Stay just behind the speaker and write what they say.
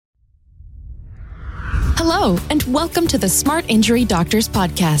Hello, and welcome to the Smart Injury Doctors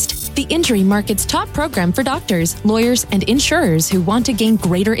Podcast, the injury market's top program for doctors, lawyers, and insurers who want to gain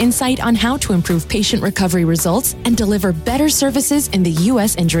greater insight on how to improve patient recovery results and deliver better services in the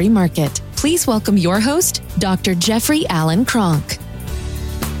U.S. injury market. Please welcome your host, Dr. Jeffrey Allen Kronk.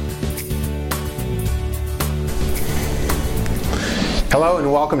 Hello and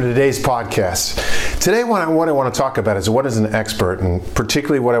welcome to today's podcast. Today what I want to talk about is what is an expert, and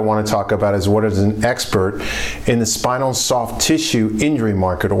particularly what I want to talk about is what is an expert in the spinal soft tissue injury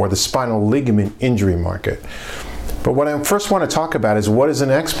market or the spinal ligament injury market. But what I first want to talk about is what is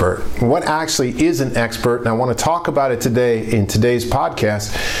an expert? What actually is an expert? And I want to talk about it today in today's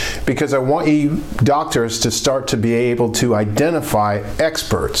podcast because I want you doctors to start to be able to identify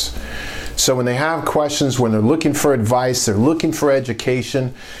experts. So when they have questions, when they're looking for advice, they're looking for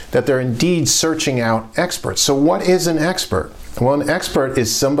education, that they're indeed searching out experts. So what is an expert? Well, an expert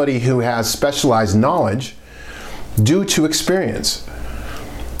is somebody who has specialized knowledge due to experience.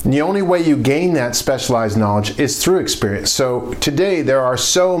 And the only way you gain that specialized knowledge is through experience. So today there are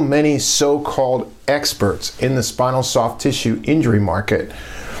so many so-called experts in the spinal soft tissue injury market.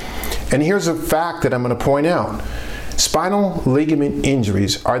 And here's a fact that I'm going to point out. Spinal ligament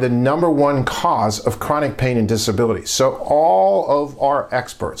injuries are the number one cause of chronic pain and disability. So all of our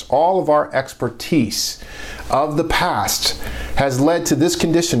experts, all of our expertise of the past has led to this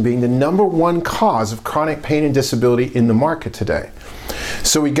condition being the number one cause of chronic pain and disability in the market today.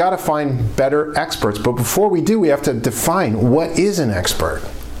 So we got to find better experts. But before we do, we have to define what is an expert.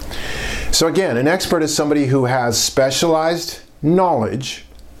 So again, an expert is somebody who has specialized knowledge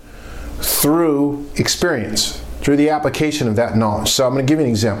through experience, through the application of that knowledge. So I'm going to give you an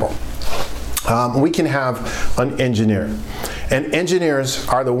example. We can have an engineer. And engineers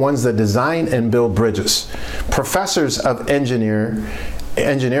are the ones that design and build bridges. Professors of engineering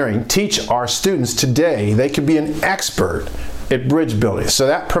teach our students today they could be an expert at bridge building. So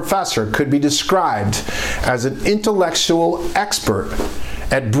that professor could be described as an intellectual expert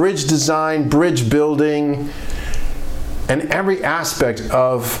at bridge design, bridge building, and every aspect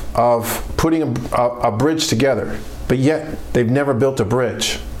of putting a bridge together, but yet they've never built a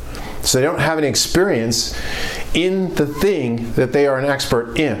bridge. So they don't have any experience in the thing that they are an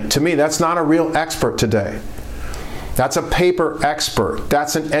expert in. To me, that's not a real expert today. That's a paper expert.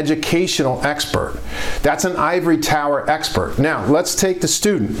 That's an educational expert. That's an ivory tower expert. Now, let's take the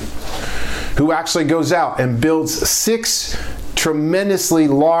student who actually goes out and builds 6 tremendously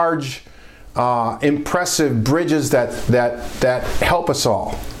large impressive bridges that help us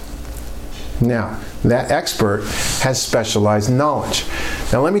all. Now, that expert has specialized knowledge.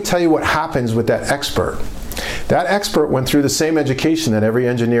 Now, let me tell you what happens with that expert. That expert went through the same education that every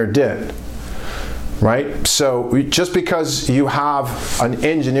engineer did, right? So just because you have an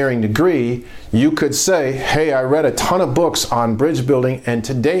engineering degree, you could say, hey, I read a ton of books on bridge building, and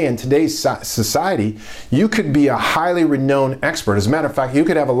today in today's society, you could be a highly renowned expert. As a matter of fact, you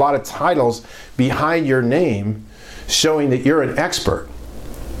could have a lot of titles behind your name showing that you're an expert,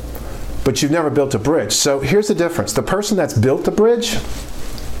 but you've never built a bridge. So here's the difference. The person that's built the bridge,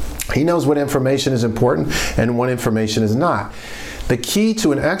 he knows what information is important and what information is not. The key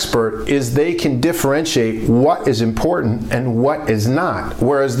to an expert is they can differentiate what is important and what is not,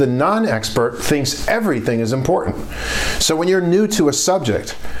 whereas the non-expert thinks everything is important. So when you're new to a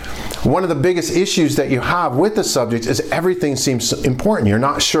subject, one of the biggest issues that you have with the subject is everything seems important. You're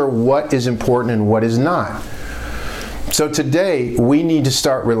not sure what is important and what is not. So today, we need to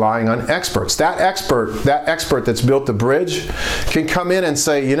start relying on experts. That expert that's built the bridge can come in and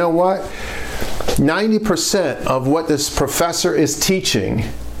say, you know what? 90% of what this professor is teaching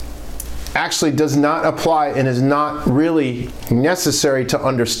actually does not apply and is not really necessary to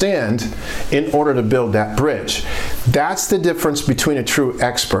understand in order to build that bridge. That's the difference between a true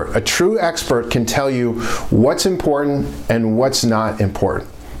expert. A true expert can tell you what's important and what's not important.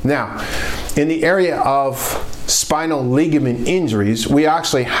 Now, in the area of spinal ligament injuries, we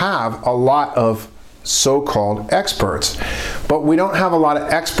actually have a lot of so-called experts, but we don't have a lot of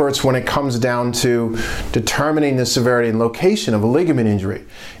experts when it comes down to determining the severity and location of a ligament injury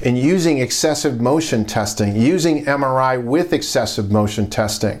and using excessive motion testing, using MRI with excessive motion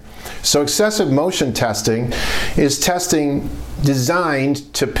testing. So excessive motion testing is testing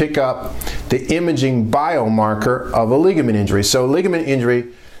designed to pick up the imaging biomarker of a ligament injury. So a ligament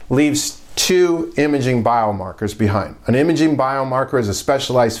injury leaves 2 imaging biomarkers behind. An imaging biomarker is a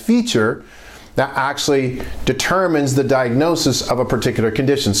specialized feature that actually determines the diagnosis of a particular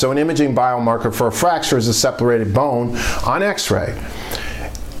condition. So an imaging biomarker for a fracture is a separated bone on X-ray.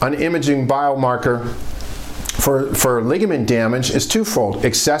 An imaging biomarker for ligament damage is twofold: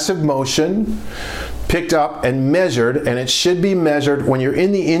 excessive motion picked up and measured, and it should be measured when you're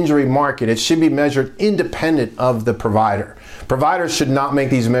in the injury market. It should be measured independent of the provider. Providers should not make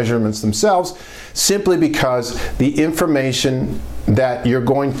these measurements themselves, simply because the information that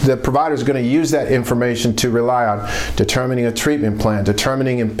the provider is going to use that information to rely on determining a treatment plan,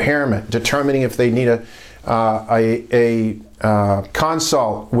 determining impairment, determining if they need a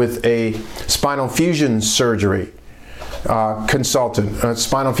consult with a spinal fusion surgery consultant, a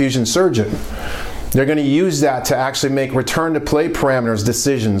spinal fusion surgeon. They're going to use that to actually make return to play parameters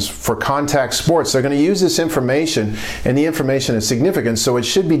decisions for contact sports. They're going to use this information, and the information is significant, so it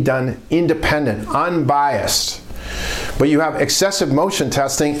should be done independent, unbiased. But you have excessive motion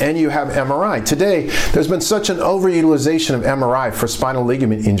testing and you have MRI. Today, there's been such an overutilization of MRI for spinal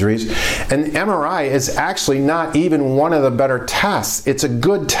ligament injuries, and MRI is actually not even one of the better tests. It's a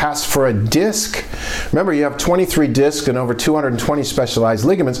good test for a disc. Remember, you have 23 discs and over 220 specialized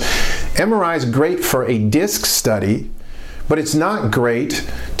ligaments. MRI is great for a disc study, but it's not great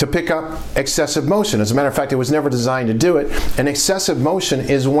to pick up excessive motion. As a matter of fact, it was never designed to do it. And excessive motion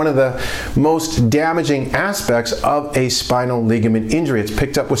is one of the most damaging aspects of a spinal ligament injury. It's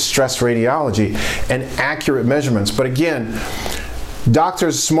picked up with stress radiology and accurate measurements. But again,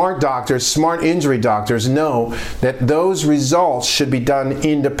 doctors, smart injury doctors know that those results should be done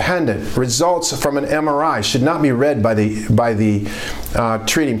independent. Results from an MRI should not be read by the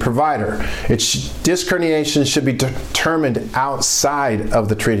treating provider. Disc herniation should be determined outside of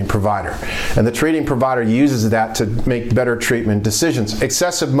the treating provider, and the treating provider uses that to make better treatment decisions.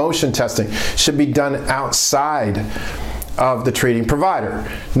 Excessive motion testing should be done outside of the treating provider.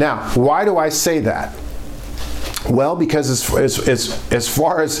 Now, why do I say that? Well, because as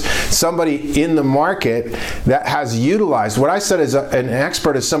far as somebody in the market that has utilized, what I said is an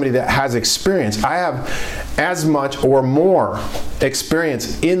expert is somebody that has experience. I have as much or more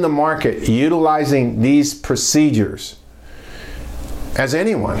experience in the market utilizing these procedures as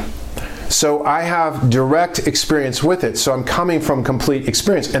anyone. So I have direct experience with it. So I'm coming from complete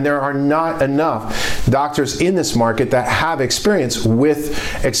experience. And there are not enough doctors in this market that have experience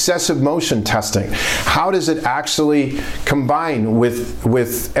with excessive motion testing. How does it actually combine with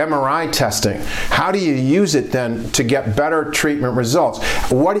MRI testing? How do you use it then to get better treatment results?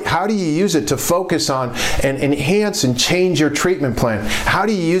 How do you use it to focus on and enhance and change your treatment plan? How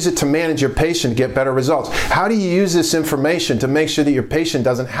do you use it to manage your patient to get better results? How do you use this information to make sure that your patient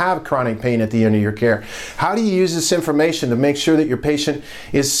doesn't have chronic pain at the end of your care? How do you use this information to make sure that your patient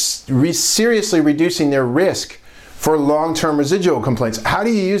is seriously reducing their risk for long-term residual complaints? How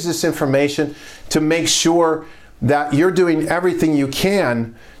do you use this information to make sure that you're doing everything you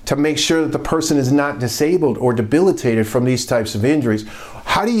can to make sure that the person is not disabled or debilitated from these types of injuries?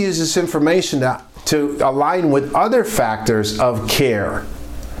 How do you use this information to align with other factors of care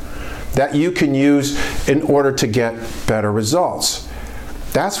that you can use in order to get better results?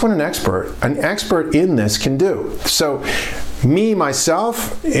 That's what an expert in this can do. So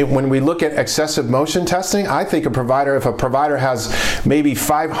myself, when we look at excessive motion testing, I think if a provider has maybe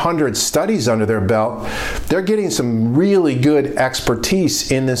 500 studies under their belt, they're getting some really good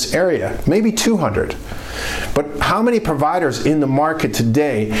expertise in this area, maybe 200. But how many providers in the market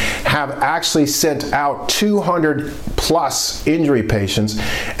today have actually sent out 200 plus injury patients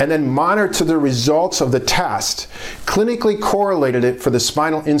and then monitored the results of the test, clinically correlated it for the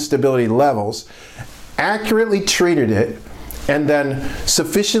spinal instability levels, accurately treated it, and then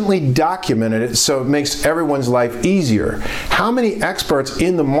sufficiently documented it so it makes everyone's life easier? How many experts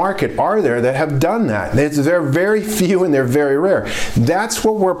in the market are there that have done that? They're very few and they're very rare. That's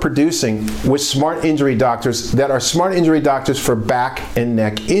what we're producing with smart injury doctors that are smart injury doctors for back and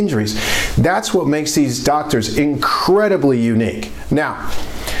neck injuries. That's what makes these doctors incredibly unique. Now,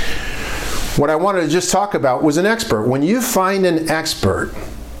 what I wanted to just talk about was an expert. When you find an expert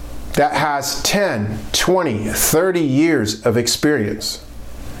that has 10, 20, 30 years of experience,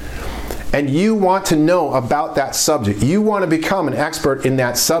 and you want to know about that subject, you want to become an expert in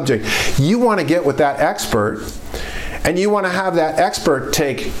that subject, you want to get with that expert, and you want to have that expert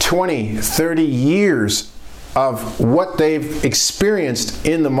take 20, 30 years of what they've experienced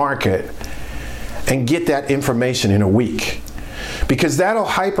in the market and get that information in a week. Because that'll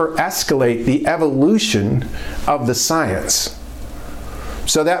hyper-escalate the evolution of the science.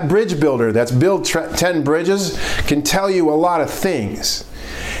 So that bridge builder that's built 10 bridges can tell you a lot of things.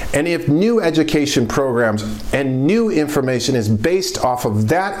 And if new education programs and new information is based off of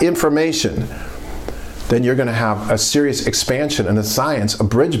that information, then you're going to have a serious expansion in the science of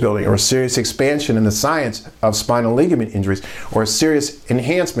bridge building, or a serious expansion in the science of spinal ligament injuries, or a serious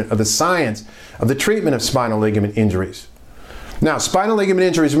enhancement of the science of the treatment of spinal ligament injuries. Now, spinal ligament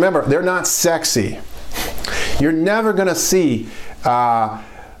injuries, remember, they're not sexy. You're never going to see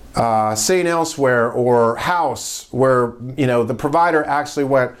St. Elsewhere or House where, the provider actually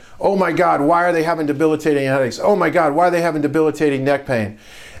went, oh my God, why are they having debilitating headaches? Oh my God, why are they having debilitating neck pain?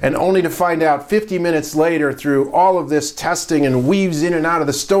 And only to find out 50 minutes later through all of this testing and weaves in and out of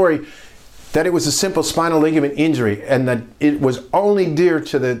the story that it was a simple spinal ligament injury, and that it was only due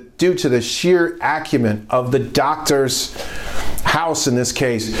to the sheer acumen of the doctor's, House in this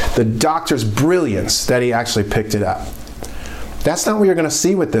case, the doctor's brilliance, that he actually picked it up. That's not what you're going to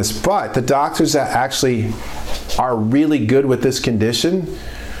see with this, but the doctors that actually are really good with this condition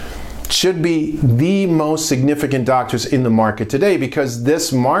should be the most significant doctors in the market today, because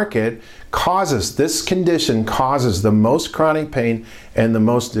this condition causes the most chronic pain and the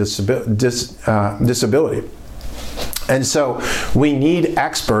most disability. And so we need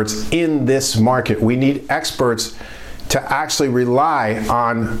experts in this market. We need experts to actually rely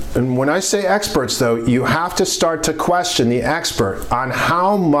on, and when I say experts though, you have to start to question the expert on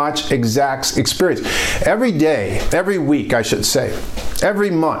how much exact experience. Every day, every week I should say, every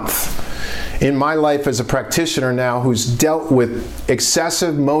month in my life as a practitioner now who's dealt with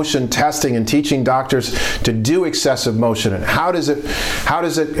excessive motion testing and teaching doctors to do excessive motion, and how does it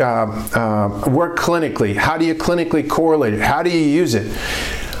work clinically? How do you clinically correlate it? How do you use it?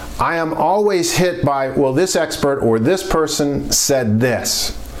 I am always hit by, well, this expert or this person said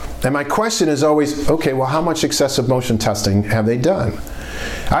this. And my question is always, okay, well, how much excessive motion testing have they done?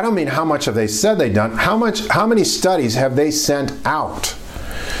 I don't mean how much have they said they've done, how many studies have they sent out?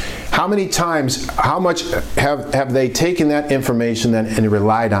 How many times, how much have they taken that information then and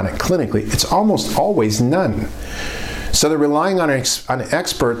relied on it clinically? It's almost always none. So they're relying on an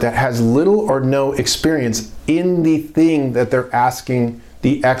expert that has little or no experience in the thing that they're asking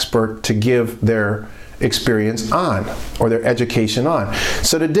the expert to give their experience on or their education on.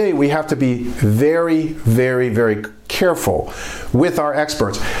 So today we have to be very, very, very careful with our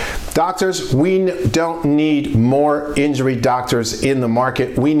experts. Doctors, we don't need more injury doctors in the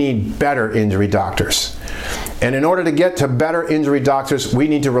market. We need better injury doctors. And in order to get to better injury doctors, we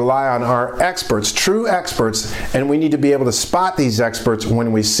need to rely on our experts, true experts, and we need to be able to spot these experts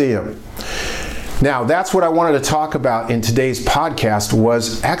when we see them. Now, that's what I wanted to talk about in today's podcast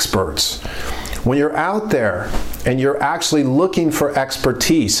was experts. When you're out there and you're actually looking for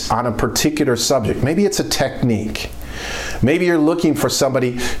expertise on a particular subject, maybe it's a technique. Maybe you're looking for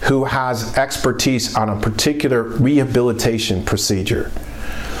somebody who has expertise on a particular rehabilitation procedure.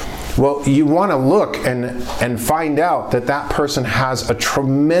 Well, you want to look and find out that that person has a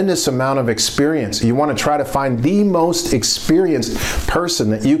tremendous amount of experience. You want to try to find the most experienced person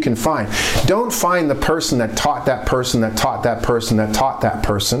that you can find. Don't find the person that taught that person that taught that person that taught that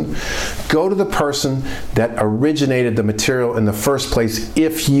person. Go to the person that originated the material in the first place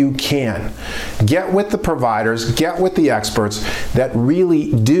if you can. Get with the providers, get with the experts that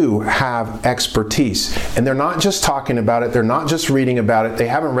really do have expertise. And they're not just talking about it, they're not just reading about it, they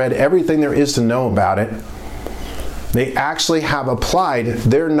haven't read everything there is to know about it. They actually have applied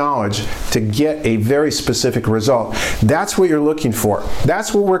their knowledge to get a very specific result. That's what you're looking for.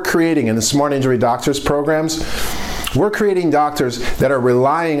 That's what we're creating in the Smart Injury Doctors programs. We're creating doctors that are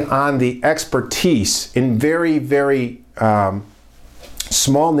relying on the expertise in very, very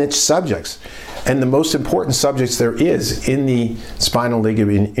small niche subjects, and the most important subjects there is in the spinal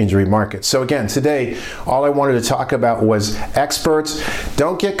ligament injury market. So again, today, all I wanted to talk about was experts.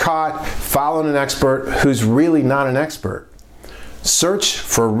 Don't get caught following an expert who's really not an expert. Search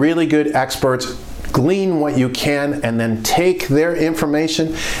for really good experts, glean what you can, and then take their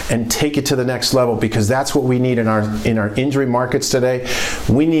information and take it to the next level, because that's what we need in our injury markets today.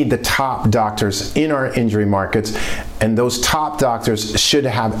 We need the top doctors in our injury markets, and those top doctors should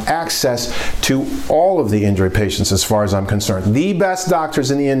have access to all of the injury patients as far as I'm concerned. The best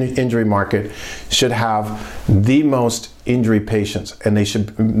doctors in the injury market should have the most injury patients, and they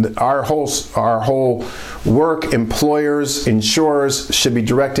should, our whole work, employers, insurers should be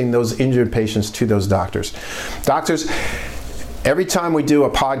directing those injured patients to those doctors. Doctors, every time we do a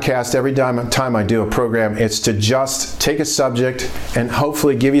podcast, every time I do a program, it's to just take a subject and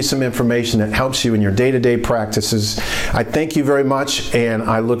hopefully give you some information that helps you in your day-to-day practices. I thank you very much, and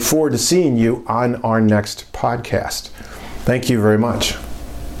I look forward to seeing you on our next podcast. Thank you very much.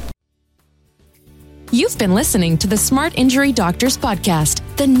 You've been listening to the Smart Injury Doctors Podcast,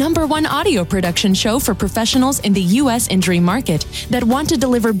 the #1 audio production show for professionals in the U.S. injury market that want to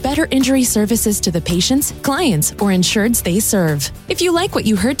deliver better injury services to the patients, clients, or insureds they serve. If you like what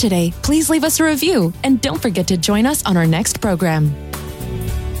you heard today, please leave us a review and don't forget to join us on our next program.